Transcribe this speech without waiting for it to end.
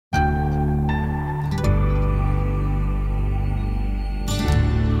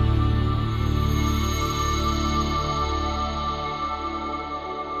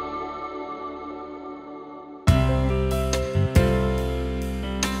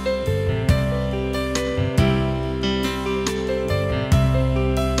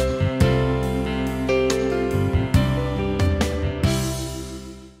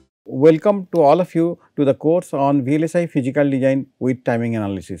welcome to all of you to the course on VLSI Physical Design with Timing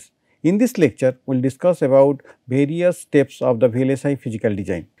Analysis. In this lecture, we will discuss about various steps of the VLSI Physical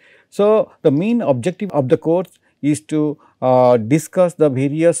Design. So, the main objective of the course is to discuss the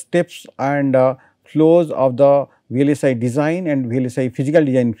various steps and flows of the VLSI design and VLSI Physical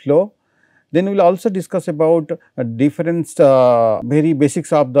Design flow. Then we will also discuss about different very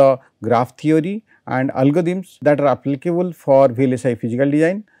basics of the graph theory and algorithms that are applicable for VLSI Physical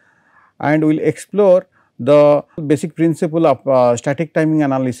Design, and we will explore the basic principle of static timing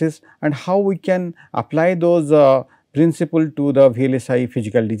analysis and how we can apply those principle to the VLSI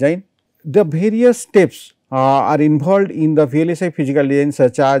Physical Design. The various steps are involved in the VLSI Physical Design,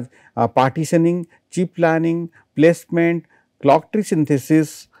 such as partitioning, chip planning, placement, clock tree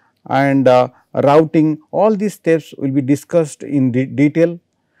synthesis and routing. All these steps will be discussed in detail.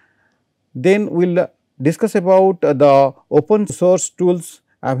 Then we will discuss about the open source tools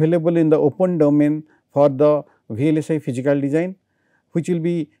available in the open domain for the VLSI Physical Design, which will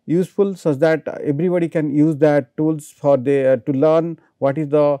be useful such that everybody can use that tools for to learn what is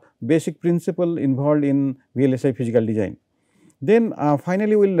the basic principle involved in VLSI Physical Design. Then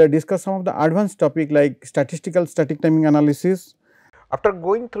finally, we will discuss some of the advanced topic like statistical static timing analysis. After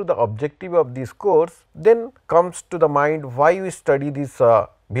going through the objective of this course, then comes to the mind why we study this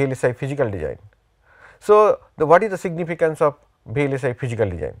VLSI Physical Design. So, what is the significance of VLSI Physical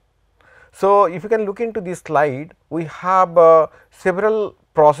Design? So, if you can look into this slide, we have several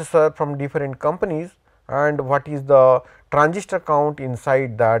processors from different companies and what is the transistor count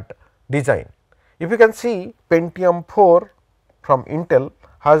inside that design. If you can see, Pentium 4 from Intel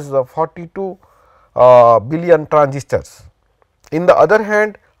has 42 billion transistors. In the other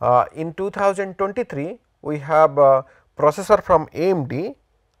hand, in 2023 we have a processor from AMD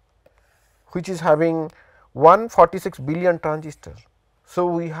which is having 146 billion transistors. So,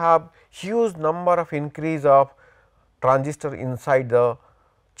 we have huge number of increase of transistor inside the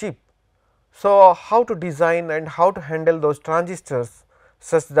chip. So, how to design and how to handle those transistors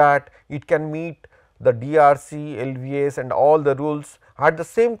such that it can meet the DRC, LVS and all the rules, at the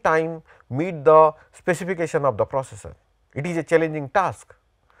same time meet the specification of the processor. It is a challenging task.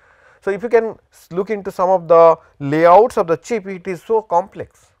 So, if you can look into some of the layouts of the chip, it is so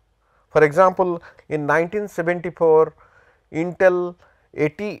complex. For example, in 1974 Intel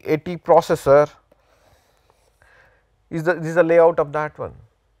 8080 processor is the layout of that one.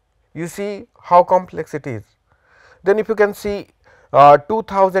 You see how complex it is. Then if you can see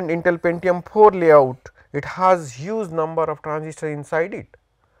 2000 Intel Pentium 4 layout, it has huge number of transistors inside it.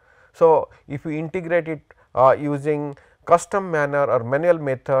 So, if you integrate it using custom manner or manual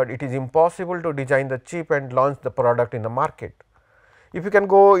method, it is impossible to design the chip and launch the product in the market. If you can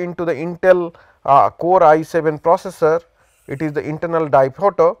go into the Intel Core i7 processor, it is the internal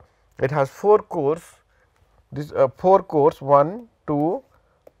diphoto, it has 4 cores, this 4 cores 1, 2,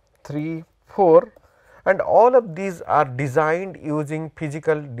 3, 4 and all of these are designed using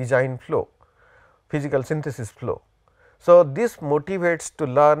physical design flow, physical synthesis flow. So, this motivates to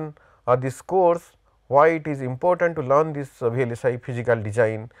learn this course, why it is important to learn this VLSI Physical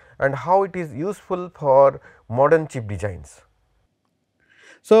Design and how it is useful for modern chip designs.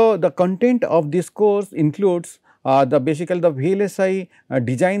 So, the content of this course includes basically the VLSI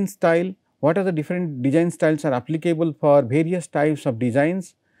design style, what are the different design styles are applicable for various types of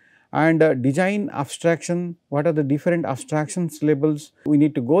designs, and design abstraction, what are the different abstractions levels we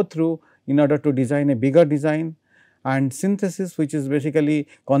need to go through in order to design a bigger design, and synthesis, which is basically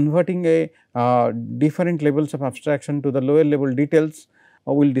converting a different levels of abstraction to the lower level details,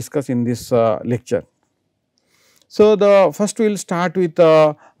 we will discuss in this lecture. So, the first we will start with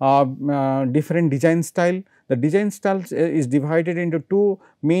different design style. The design styles is divided into two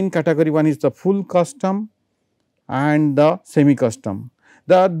main category, one is the full custom and the semi custom.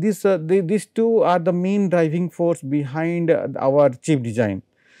 These two are the main driving force behind our chip design.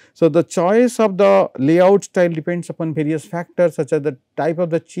 So, the choice of the layout style depends upon various factors such as the type of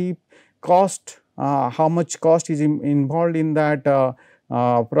the chip, cost, how much cost is involved in that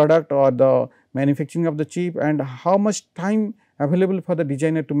product or the manufacturing of the chip, and how much time available for the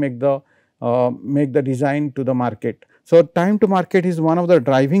designer to make the design to the market. So, time to market is one of the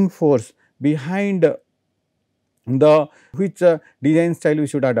driving force behind the which design style we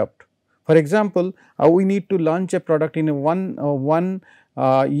should adopt. For example, we need to launch a product in a one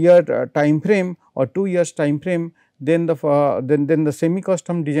year time frame or 2 years time frame, then the semi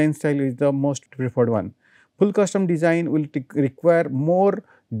custom design style is the most preferred one. Full custom design will require more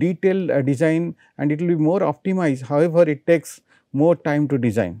detailed design and it will be more optimized, however, it takes more time to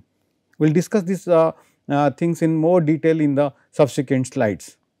design. We will discuss these things in more detail in the subsequent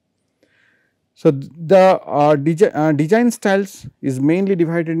slides. So, the design styles is mainly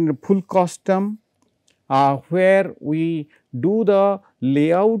divided into full custom, where we do the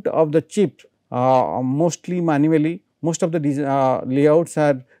layout of the chip mostly manually. Most of the layouts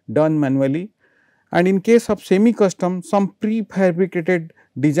are done manually, and in case of semi custom, some prefabricated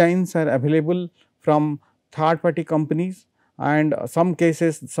designs are available from third party companies, and some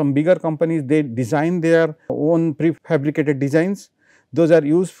cases some bigger companies they design their own prefabricated designs. Those are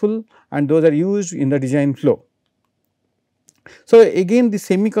useful and those are used in the design flow. So, again the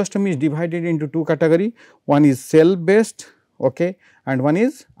semi custom is divided into two category, one is cell based, okay, and one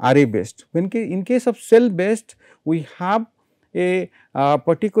is array based. When in case of cell based, we have a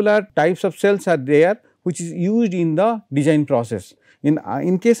particular types of cells are there which is used in the design process.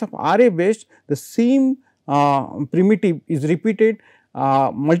 In case of array based, the same primitive is repeated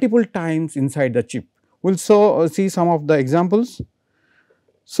multiple times inside the chip. We will see some of the examples.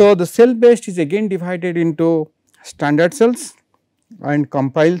 So, the cell based is again divided into standard cells and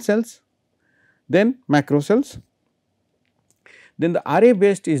compiled cells, then macro cells. Then the array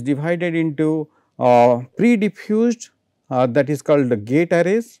based is divided into pre-diffused, that is called the gate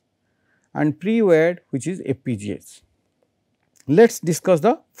arrays, and pre-wired, which is FPGAs. Let us discuss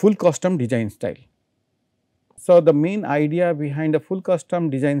the full custom design style. So, the main idea behind the full custom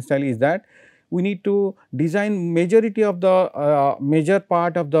design style is that we need to design majority of the major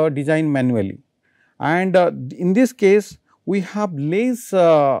part of the design manually, and in this case we have less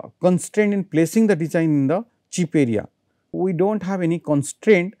constraint in placing the design in the chip area. We do not have any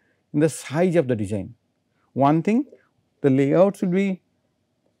constraint in the size of the design. One thing, the layouts will be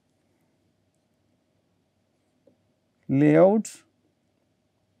layouts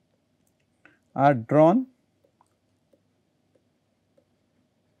are drawn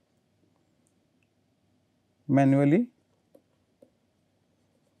manually.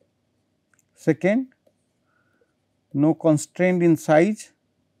 Second, no constraint in size,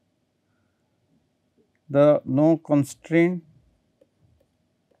 the no constraint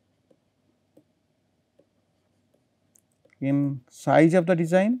in size of the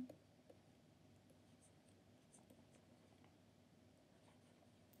design.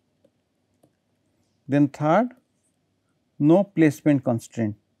 Then third, no placement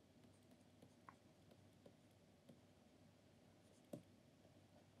constraint.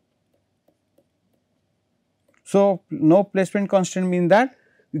 So, no placement constraint means that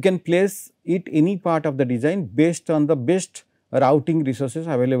you can place it any part of the design based on the best routing resources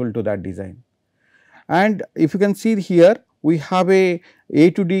available to that design. And if you can see here, we have a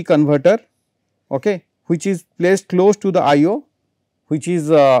to D converter, okay, which is placed close to the I/O, which is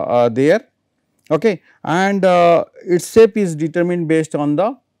there, okay, and its shape is determined based on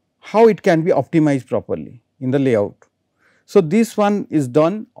the how it can be optimized properly in the layout. So, this one is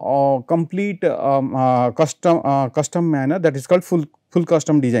done complete custom manner, that is called full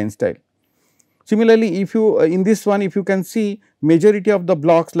custom design style. Similarly, if you in this one, if you can see majority of the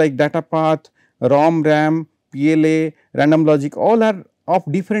blocks like data path, ROM, RAM, PLA, random logic, all are of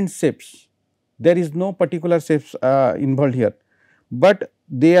different shapes. There is no particular shapes involved here, but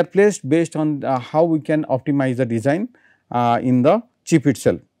they are placed based on how we can optimize the design in the chip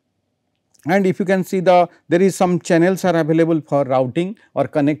itself. And if you can see there is some channels are available for routing or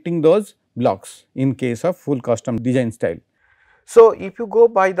connecting those blocks in case of full custom design style. So, if you go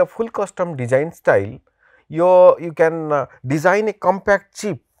by the full custom design style, you can design a compact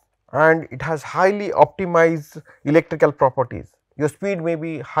chip and it has highly optimized electrical properties. Your speed may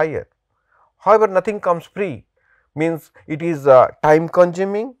be higher. However, nothing comes free, means it is time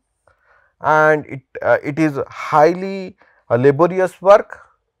consuming and it is highly laborious work,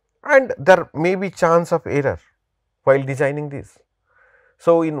 and there may be chance of error while designing this.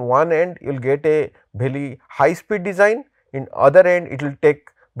 So, in one end you will get a very high speed design, in other end it will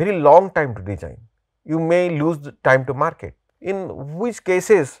take very long time to design. You may lose the time to market, in which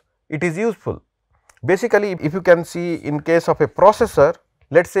cases it is useful. Basically, if you can see in case of a processor,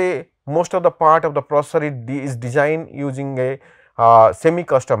 let us say most of the part of the processor is designed using a semi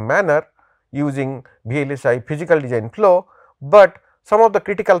custom manner using VLSI physical design flow, but some of the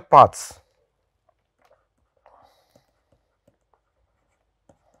critical paths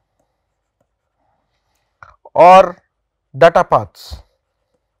or data paths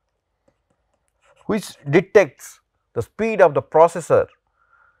which detects the speed of the processor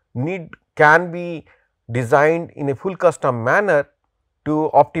can be designed in a full custom manner to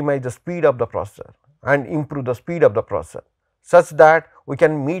optimize the speed of the processor and improve the speed of the processor, such that we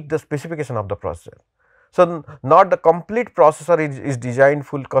can meet the specification of the processor. So, not the complete processor is designed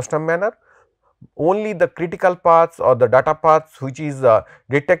full custom manner, only the critical paths or the data paths which is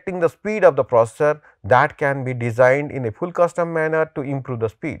detecting the speed of the processor, that can be designed in a full custom manner to improve the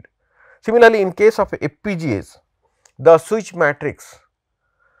speed. Similarly, in case of FPGAs, the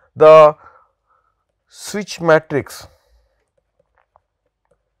the switch matrix,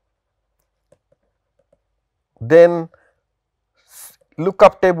 then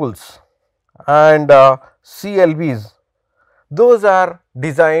lookup tables and CLBs, those are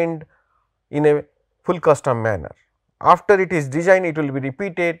designed in a full custom manner. After it is designed, it will be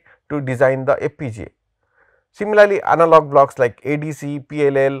repeated to design the FPGA. Similarly, analog blocks like ADC,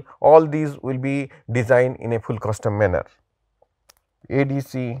 PLL, all these will be designed in a full custom manner.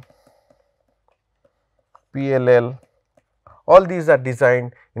 ADC, PLL, all these are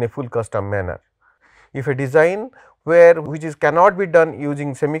designed in a full custom manner. If a design which is cannot be done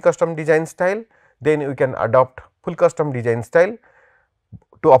using semi custom design style, then we can adopt full custom design style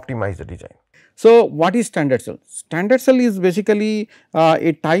to optimize the design. So, what is standard cell? Standard cell is basically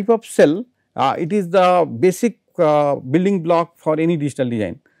a type of cell, it is the basic building block for any digital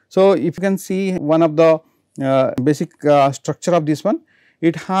design. So, if you can see one of the basic structure of this one,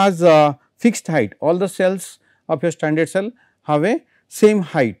 it has fixed height. All the cells of your standard cell have a same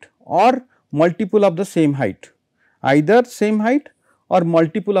height or multiple of the same height, either same height or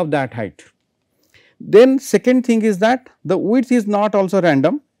multiple of that height. Then second thing is that the width is not also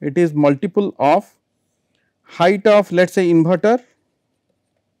random, it is multiple of height of, let us say, inverter,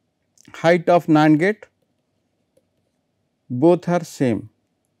 height of NAND gate, both are same,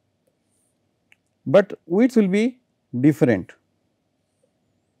 but width will be different.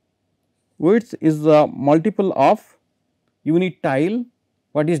 Width is the multiple of unit tile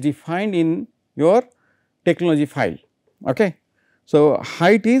what is defined in your technology file. Okay. So,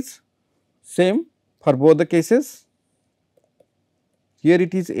 height is same for both the cases, here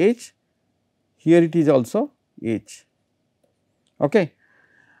it is h, here it is also h. Okay.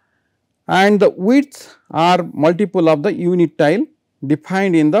 And the widths are multiple of the unit tile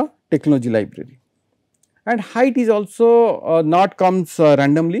defined in the technology library. And height is also not comes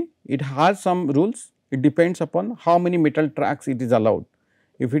randomly, it has some rules, it depends upon how many metal tracks it is allowed.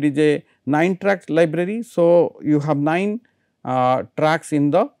 If it is a 9 track library, so you have 9 tracks in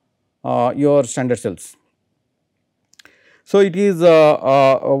the your standard cells. So, it is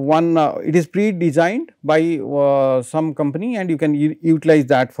it is pre-designed by some company and you can utilize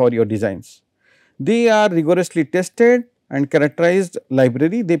that for your designs. They are rigorously tested and characterized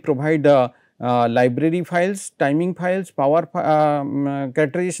library, they provide library files, timing files, power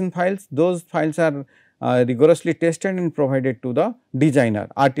characterization files, those files are rigorously tested and provided to the designer,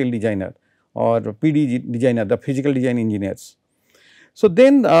 RTL designer or PD designer, the physical design engineers. So,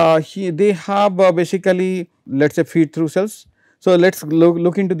 then they have basically let us say feed through cells. So, let us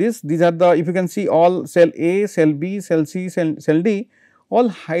look into this, these are the, if you can see all cell A, cell B, cell C, cell D, all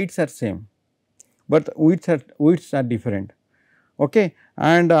heights are same, but widths are different. Okay.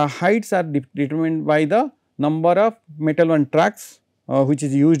 And heights are determined by the number of metal 1 tracks which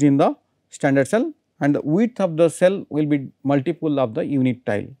is used in the standard cell, and the width of the cell will be multiple of the unit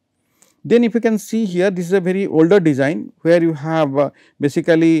tile. Then if you can see here, this is a very older design where you have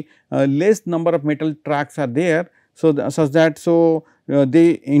basically less number of metal tracks are there. So, such that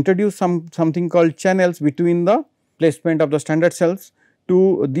they introduce something called channels between the placement of the standard cells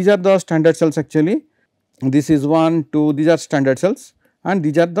to, these are the standard cells actually, this is 1, 2, these are standard cells and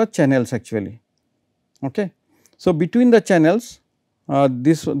these are the channels actually. Okay. So, between the channels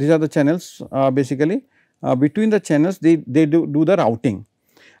these are the channels basically between the channels they do the routing.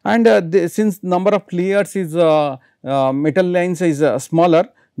 And since number of layers is metal lines is smaller,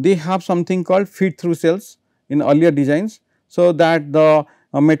 they have something called feed through cells in earlier designs. So, that the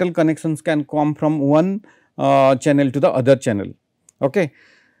metal connections can come from one channel to the other channel. Okay.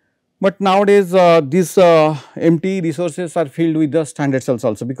 But nowadays these empty resources are filled with the standard cells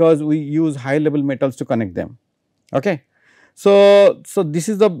also, because we use high level metals to connect them. Okay. So, this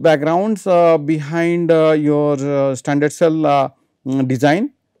is the backgrounds behind your standard cell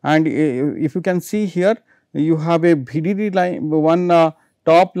design. And if you can see here, you have a VDD line, one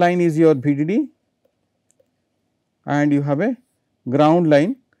top line is your VDD and you have a ground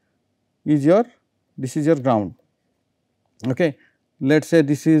line is your, this is your ground. Okay. Let us say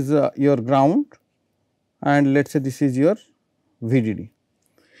this is your ground and let us say this is your VDD.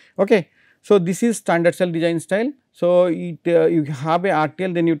 Okay. So, this is standard cell design style. So, you have a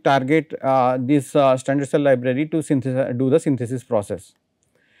RTL, then you target this standard cell library to do the synthesis process.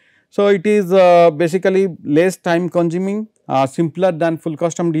 So, it is basically less time consuming, simpler than full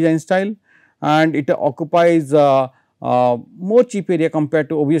custom design style, and it occupies more cheap area compared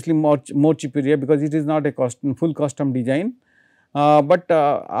to obviously more cheap area, because it is not a full custom design. But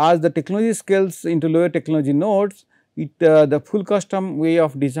as the technology scales into lower technology nodes, the full custom way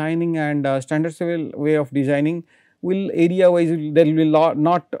of designing and standard civil way of designing will area wise there will be not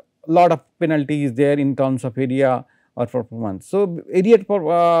lot of penalty is there in terms of area or performance. So, area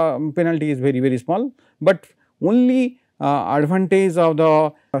penalty is very small, but only advantage of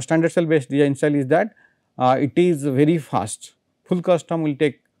the standard cell based design style is that it is very fast. Full custom will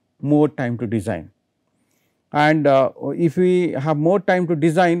take more time to design, and if we have more time to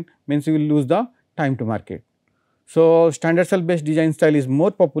design means we will lose the time to market. So, standard cell based design style is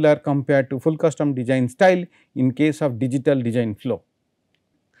more popular compared to full custom design style in case of digital design flow.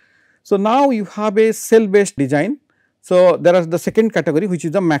 So, now you have a cell based design. So, there is the second category which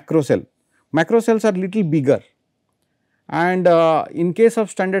is the macro cell. Macro cells are little bigger, and in case of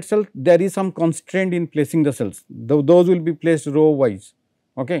standard cell there is some constraint in placing the cells, those will be placed row wise,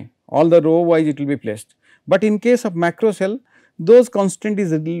 okay, all the row wise it will be placed. But in case of macro cell those constraint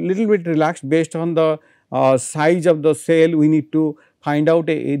is a little bit relaxed based on the size of the cell. We need to find out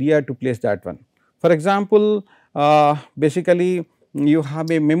a area to place that one. For example, basically you have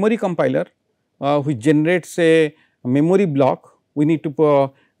a memory compiler which generates a memory block. We need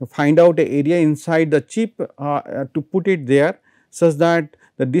to find out a area inside the chip to put it there, such that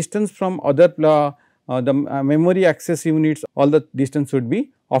the distance from other the memory access units, all the distance would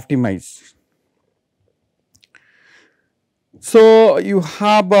be optimized. So, you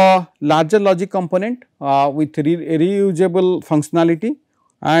have a larger logic component with reusable functionality,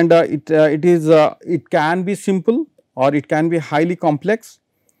 and it can be simple or it can be highly complex.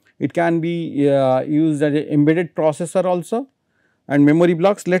 It can be used as an embedded processor also, and memory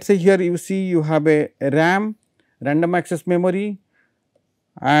blocks. Let us say here you see you have a RAM, random access memory,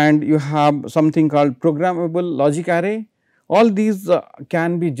 and you have something called programmable logic array. All these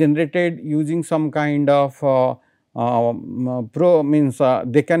can be generated using some kind of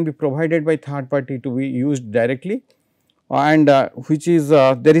they can be provided by third party to be used directly, and which is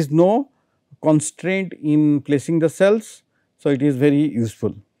there is no constraint in placing the cells. So, it is very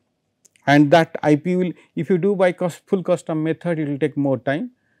useful, and that IP will, if you do by full custom method, it will take more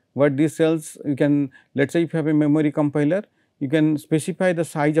time, but these cells you can, let us say if you have a memory compiler, you can specify the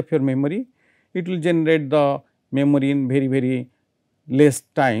size of your memory, it will generate the memory in very less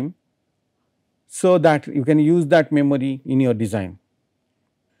time, so that you can use that memory in your design.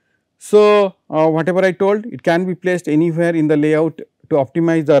 So, whatever I told, it can be placed anywhere in the layout to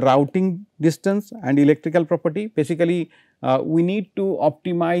optimize the routing distance and electrical property. Basically, we need to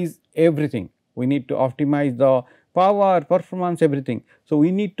optimize everything, we need to optimize the power, performance, everything. So,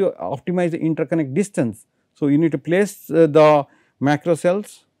 we need to optimize the interconnect distance. So, you need to place the macro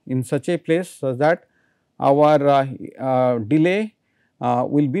cells in such a place so that our delay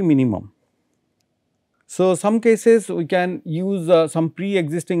will be minimum. So, some cases we can use some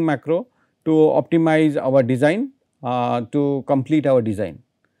pre-existing macro to optimize our design to complete our design.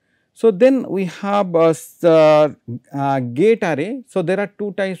 So, then we have gate array. So, there are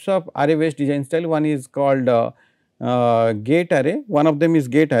two types of array based design style. One is called gate array, one of them is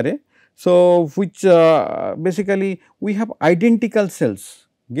gate array. So, which basically we have identical cells.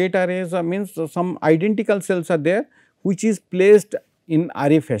 Gate arrays means some identical cells are there which is placed in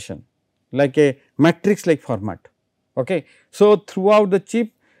array fashion, like a matrix like format. Okay. So, throughout the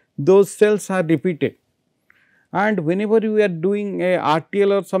chip those cells are repeated, and whenever we are doing a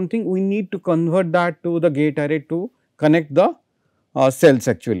RTL or something, we need to convert that to the gate array to connect the cells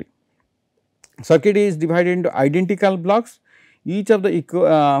actually. Circuit is divided into identical blocks, each of the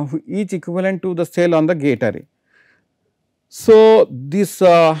each equivalent to the cell on the gate array. So, this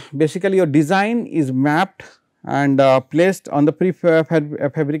basically your design is mapped and placed on the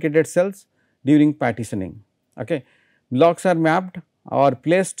prefabricated cells during partitioning. Okay. Blocks are mapped or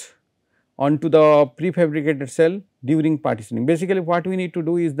placed onto the prefabricated cell during partitioning. Basically, what we need to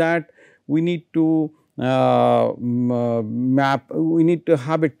do is that we need to we need to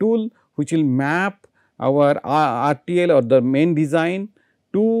have a tool which will map our RTL or the main design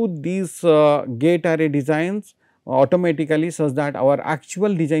to these gate array designs automatically, such that our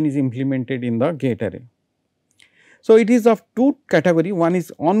actual design is implemented in the gate array. So, it is of two category, one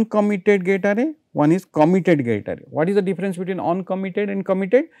is uncommitted gate array, one is committed gate array. What is the difference between uncommitted and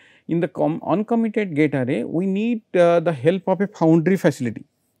committed? In the uncommitted gate array, we need the help of a foundry facility,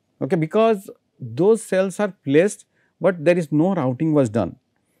 okay, because those cells are placed, but there is no routing was done.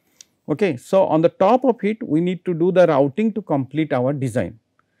 Okay. So, on the top of it we need to do the routing to complete our design.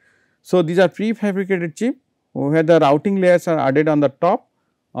 So, these are prefabricated chip where the routing layers are added on the top,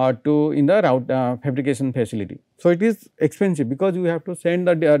 to in the route fabrication facility. So, it is expensive because we have to send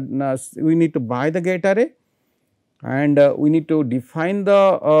the we need to buy the gate array, and we need to define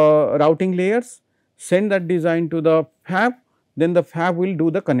the routing layers, send that design to the fab, then the fab will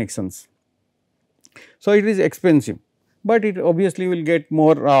do the connections. So, it is expensive, but it obviously will get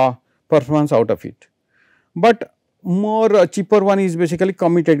more performance out of it. But more cheaper one is basically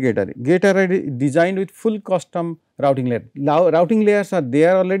committed gate array. Gate array is designed with full custom routing layer. Now, routing layers are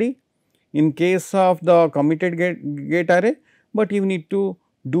there already in case of the committed gate array, but you need to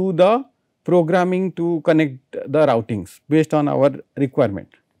do the programming to connect the routings based on our requirement.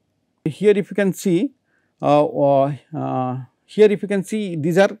 Here if you can see, here if you can see,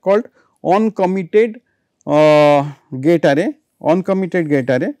 these are called on committed gate array. On committed gate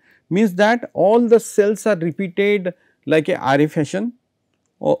array means that all the cells are repeated like a array fashion.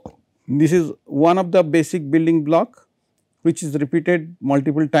 Oh, this is one of the basic building block which is repeated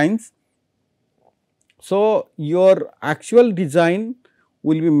multiple times. So, your actual design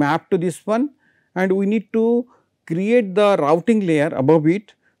will be mapped to this one, and we need to create the routing layer above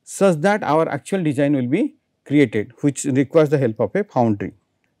it such that our actual design will be created, which requires the help of a foundry.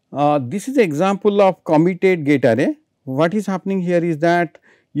 This is an example of committed gate array. What is happening here is that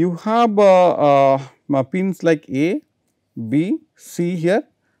you have pins like A, B, C here.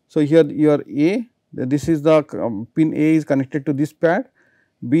 So, here your A, this is the pin A is connected to this pad,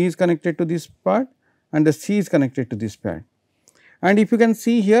 B is connected to this pad, and the C is connected to this pad. And if you can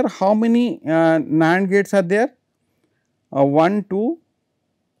see here how many NAND gates are there, 1, 2,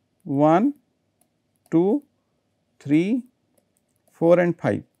 1, 2, 3, 4 and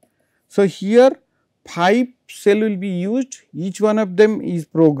 5. So, here 5 cell will be used, each one of them is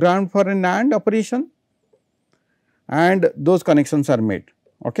programmed for a NAND operation, and those connections are made.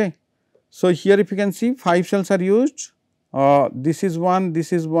 Okay. So, here if you can see 5 cells are used, this is 1,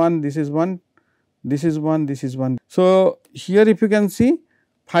 this is 1, this is 1, this is 1, this is 1. So, here if you can see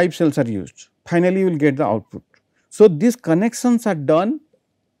 5 cells are used, finally you will get the output. So, these connections are done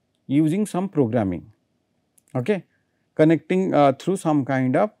using some programming, okay, connecting through some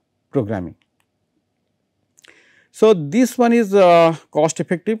kind of programming. So, this one is cost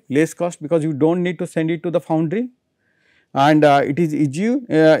effective, less cost, because you do not need to send it to the foundry, and it is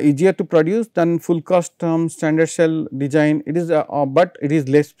easier to produce than full custom standard cell design. It is but it is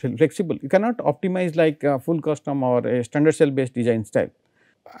less flexible. You cannot optimize like full custom or a standard cell based design style.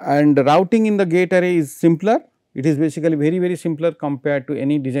 And routing in the gate array is simpler. It is basically very simpler compared to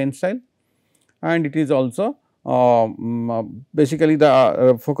any design style, and it is also basically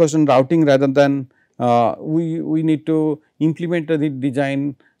the focus on routing rather than we need to implement the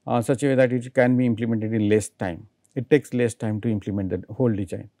design such a way that it can be implemented in less time. It takes less time to implement the whole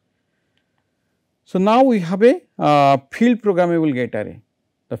design. So, now we have a field programmable gate array.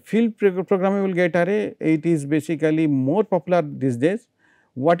 The field programmable gate array, it is basically more popular these days.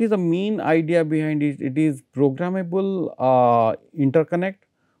 What is the main idea behind it? It is programmable interconnect,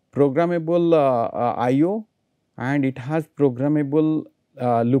 programmable IO, and it has programmable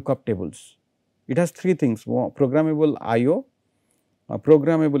lookup tables. It has 3 things: programmable IO,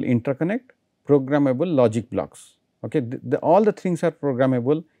 programmable interconnect, programmable logic blocks. Okay, all the things are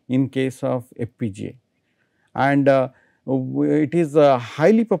programmable in case of FPGA, and it is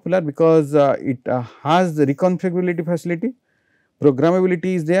highly popular because it has the reconfigurability facility,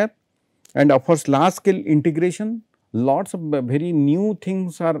 programmability is there, and offers large scale integration. Lots of very new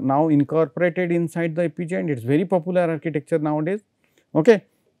things are now incorporated inside the FPGA, and it is very popular architecture nowadays. Okay.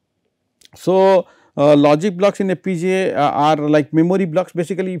 So, logic blocks in FPGA are like memory blocks.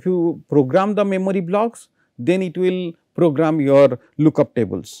 Basically, if you program the memory blocks, then it will program your lookup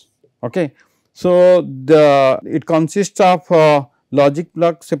tables. Okay. So, it consists of logic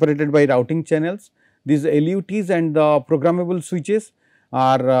blocks separated by routing channels. These LUTs and the programmable switches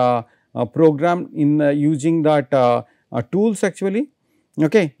are programmed in using that tools actually.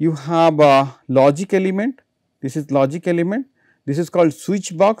 Okay. You have logic element, this is logic element, this is called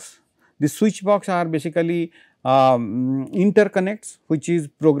switch box. The switch box are basically interconnects which is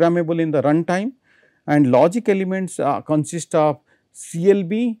programmable in the runtime, and logic elements consist of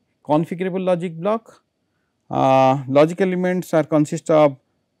CLB, configurable logic block. Logic elements are consist of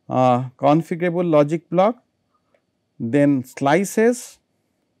configurable logic block, then slices,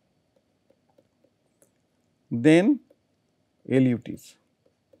 then LUTs.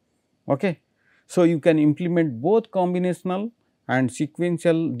 Okay. So, you can implement both combinational and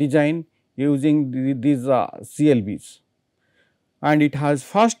sequential design using these CLBs, and it has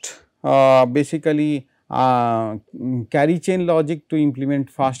first basically carry chain logic to implement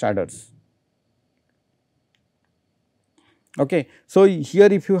fast adders. Okay. So,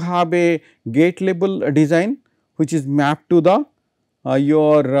 here if you have a gate level design which is mapped to the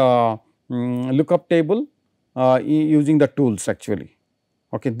your lookup table using the tools actually.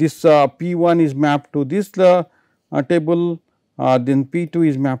 Okay. This P1 is mapped to this table, then P2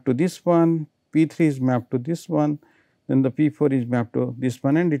 is mapped to this one, P3 is mapped to this one, then the P4 is mapped to this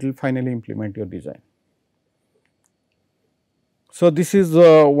one, and it will finally implement your design. So, this is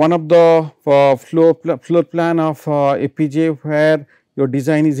one of the floor plan of FPGA where your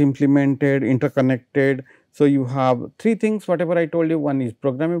design is implemented, interconnected. So, you have three things whatever I told you, one is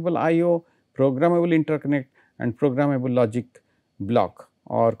programmable IO, programmable interconnect, and programmable logic block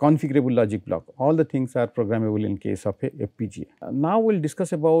or configurable logic block. All the things are programmable in case of a FPGA. Now, we will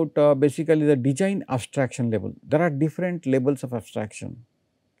discuss about basically the design abstraction level. There are different levels of abstraction.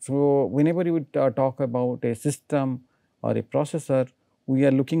 So, whenever you talk about a system or a processor, we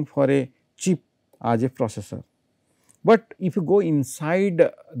are looking for a chip as a processor. But if you go inside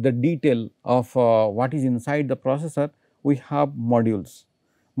the detail of what is inside the processor, we have modules.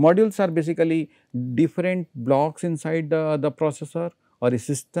 Modules are basically different blocks inside the processor or a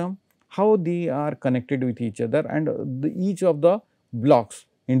system, how they are connected with each other, and each of the blocks,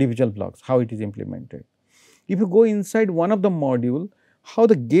 individual blocks, how it is implemented. If you go inside one of the module, how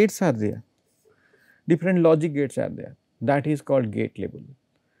the gates are there, different logic gates are there, that is called gate level.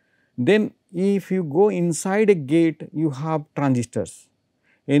 Then if you go inside a gate, you have transistors,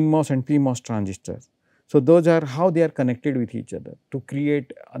 NMOS and PMOS transistors. So, those are how they are connected with each other to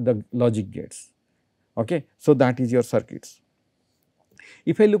create the logic gates. Okay. So, that is your circuits.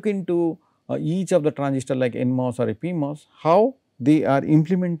 If I look into each of the transistor like NMOS or a PMOS, how they are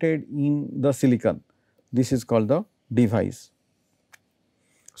implemented in the silicon, this is called the device.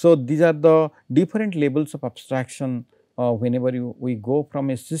 So, these are the different levels of abstraction whenever we go from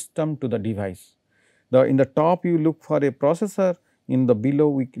a system to the device. In the top you look for a processor, in the below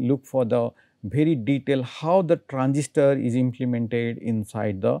we look for the very detail how the transistor is implemented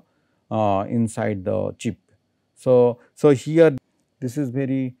inside the chip. So, here this is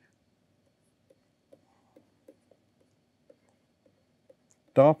very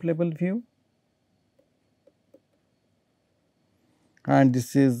top level view, and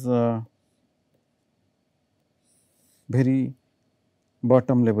this is very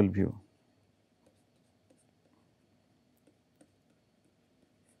bottom level view.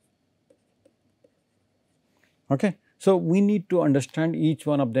 Okay. So, we need to understand each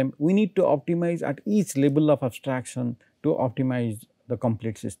one of them, we need to optimize at each level of abstraction to optimize the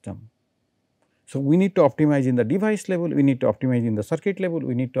complete system. So, we need to optimize in the device level, we need to optimize in the circuit level,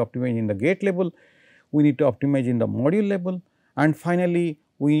 we need to optimize in the gate level, we need to optimize in the module level, and finally,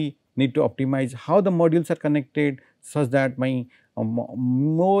 we need to optimize how the modules are connected such that my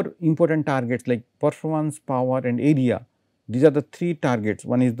more important targets like performance, power and area, these are the three targets.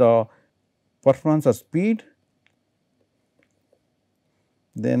 One is the performance or speed,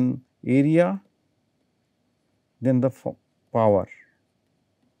 then area, then the power.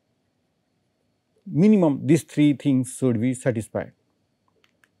 Minimum these three things should be satisfied.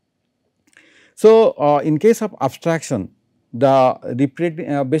 So, in case of abstraction,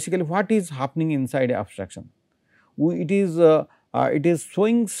 the basically what is happening inside abstraction? It is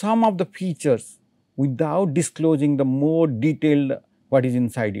showing some of the features without disclosing the more detailed what is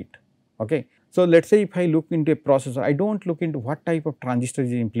inside it. Okay. So, let us say if I look into a processor, I do not look into what type of transistor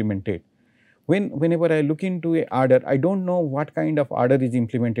is implemented. Whenever I look into a adder, I do not know what kind of adder is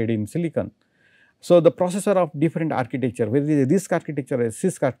implemented in silicon. So, the processor of different architecture, whether it is a RISC architecture or a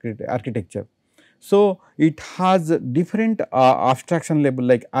CISC architecture. So, it has different abstraction level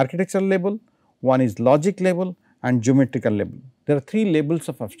like architectural level, one is logic level and geometrical level. There are three levels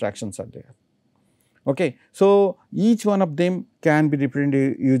of abstractions are there. Okay. So, each one of them can be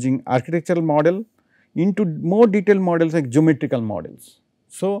represented using architectural model into more detailed models like geometrical models.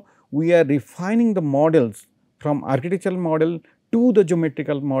 So, we are refining the models from architectural model to the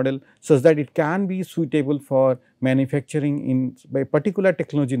geometrical model such that it can be suitable for manufacturing in by particular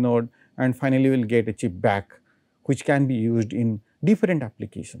technology node, and finally, we will get a chip back which can be used in different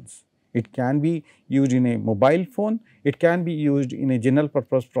applications. It can be used in a mobile phone, it can be used in a general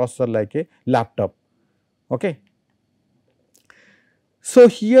purpose processor like a laptop. Okay. So,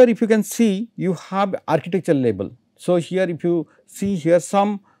 here if you can see you have architecture label. So, here if you see here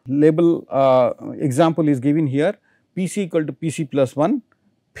some label example is given here, PC equal to PC plus 1,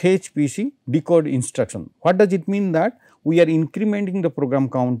 fetch PC, decode instruction. What does it mean? That we are incrementing the program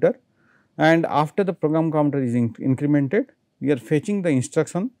counter, and after the program counter is incremented, we are fetching the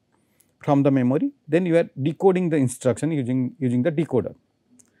instruction from the memory, then you are decoding the instruction using the decoder.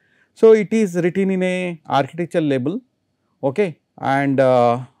 So, it is written in a architecture label okay, and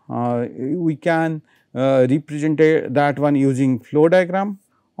we can represent that one using flow diagram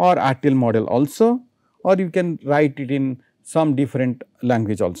or RTL model also, or you can write it in some different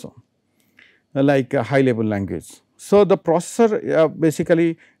language also, like a high level language. So, the processor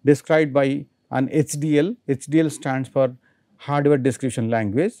basically described by an HDL. HDL stands for hardware description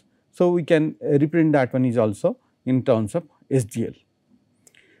language. So, we can reprint that one is also in terms of HDL.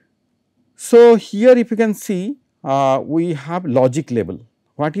 So, here if you can see, we have logic level.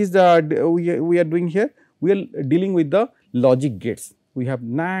 What is the we are doing here? We are dealing with the logic gates. We have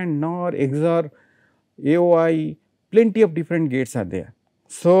NAND, NOR, XOR, AOI, plenty of different gates are there.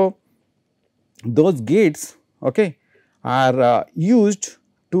 So, those gates, okay, are used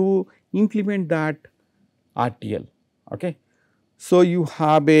to implement that RTL. Okay. So, you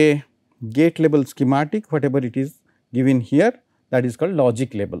have a gate level schematic, whatever it is given here, that is called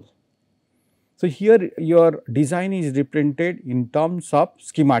logic level. So, here your design is represented in terms of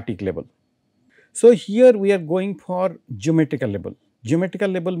schematic level. So, here we are going for geometrical level. Geometrical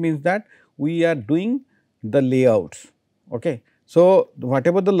level means that we are doing the layouts. Okay. So,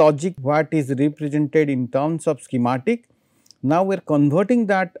 whatever the logic what is represented in terms of schematic, now we are converting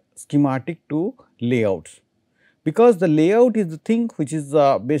that schematic to layouts, because the layout is the thing which is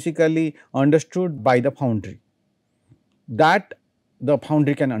basically understood by the foundry, that the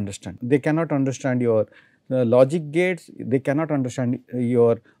foundry can understand. They cannot understand your logic gates, they cannot understand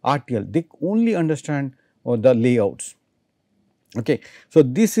your RTL, they only understand the layouts. Okay. So,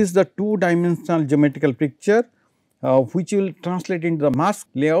 this is the two dimensional geometrical picture which will translate into the mask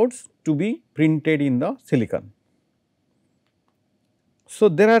layouts to be printed in the silicon. So,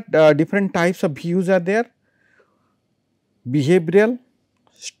 there are different types of views are there: behavioral,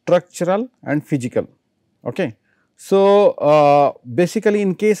 structural and physical. Okay. So, basically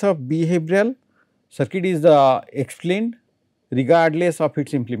in case of behavioral, circuit is explained regardless of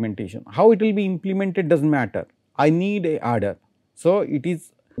its implementation. How it will be implemented does not matter, I need a adder. So, it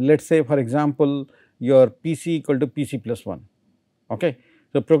is, let us say for example, your PC equal to PC plus 1. Okay.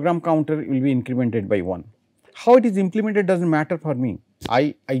 So, program counter will be incremented by 1. How it is implemented does not matter for me,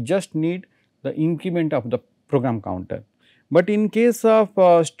 I just need the increment of the program counter. But in case of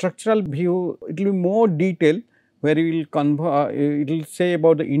structural view, it will be more detailed, where you will it will say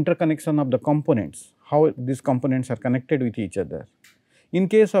about the interconnection of the components, how these components are connected with each other. In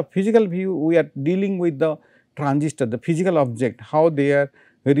case of physical view, we are dealing with the transistor, the physical object, how they are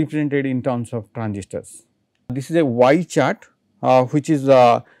represented in terms of transistors. This is a Y chart which is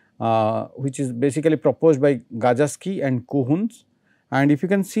basically proposed by Gajaski and Kuhns, and if you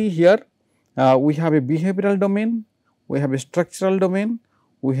can see here, we have a behavioral domain, we have a structural domain,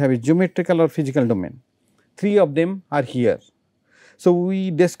 we have a geometrical or physical domain. Three of them are here. So, we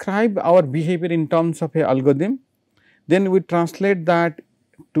describe our behavior in terms of a algorithm, then we translate that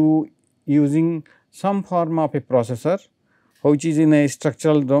to using some form of a processor which is in a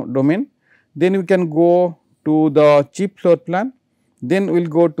structural domain. Then we can go to the chip floor plan, then we will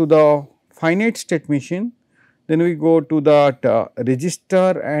go to the finite state machine, then we go to the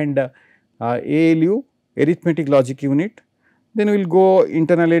register and ALU, arithmetic logic unit, then we will go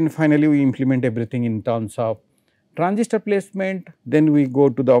internally and finally we implement everything in terms of transistor placement, then we go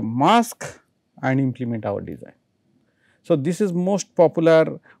to the mask and implement our design. So, this is most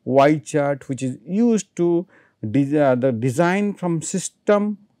popular Y chart which is used to the design from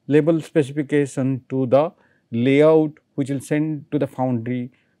system level specification to the layout, which will send to the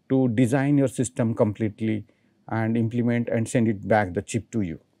foundry to design your system completely and implement and send it back the chip to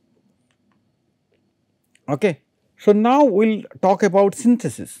you. Okay. So, now we will talk about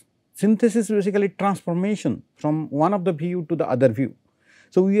synthesis. Synthesis is basically transformation from one of the view to the other view.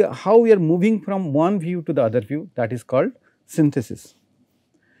 So, how we are moving from one view to the other view, that is called synthesis.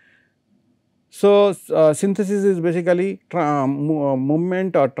 So, synthesis is basically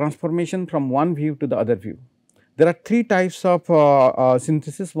movement or transformation from one view to the other view. There are three types of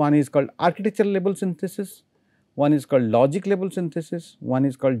synthesis. One is called architectural level synthesis, one is called logic level synthesis, one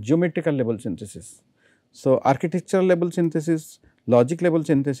is called geometrical level synthesis. So, architectural level synthesis, logic level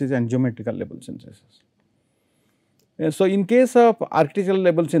synthesis and geometrical level synthesis. So, in case of architectural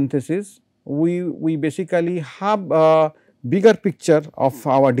level synthesis, we basically have a bigger picture of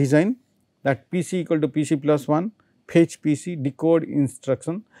our design, that PC equal to PC plus 1, fetch PC, decode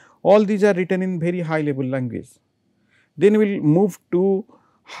instruction, all these are written in very high level language. Then we will move to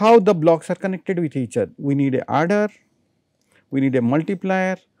how the blocks are connected with each other. We need a adder, we need a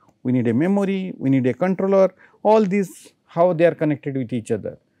multiplier, we need a memory, we need a controller, all these how they are connected with each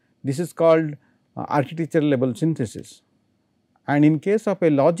other. This is called architectural level synthesis. And in case of a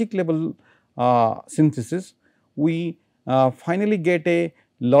logic level synthesis, we finally get a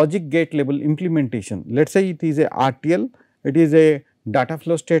logic gate level implementation. Let us say it is a RTL, it is a data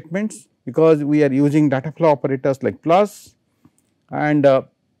flow statements, because we are using data flow operators like plus, and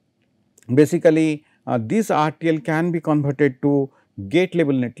basically this RTL can be converted to gate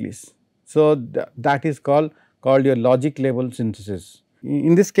level netlist. So, that is called your logic level synthesis.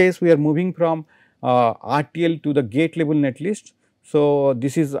 In this case, we are moving from RTL to the gate level netlist. So,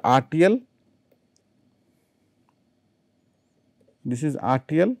 this is RTL, this is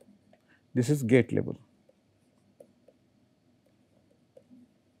RTL, this is gate level.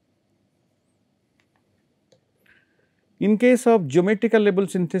 In case of geometrical level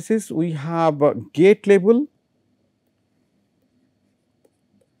synthesis, we have gate level,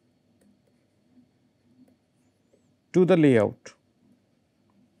 to the layout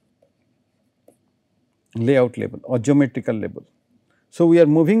level or geometrical level. So, we are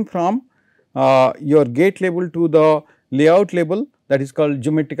moving from your gate level to the layout level, that is called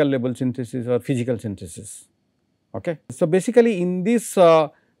geometrical level synthesis or physical synthesis. Okay. So, basically in this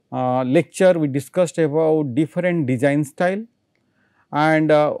lecture we discussed about different design style, and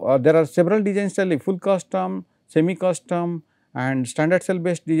there are several design style like full custom, semi custom and standard cell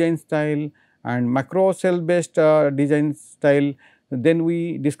based design style and macro cell based design style. Then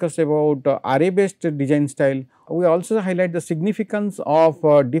we discussed about array based design style. We also highlight the significance of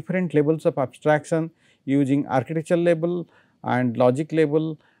different levels of abstraction using architectural level and logic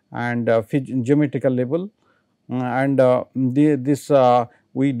level and geometrical level. And this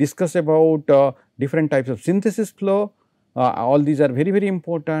we discuss about different types of synthesis flow. All these are very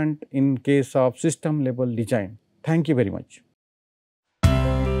important in case of system level design. Thank you very much.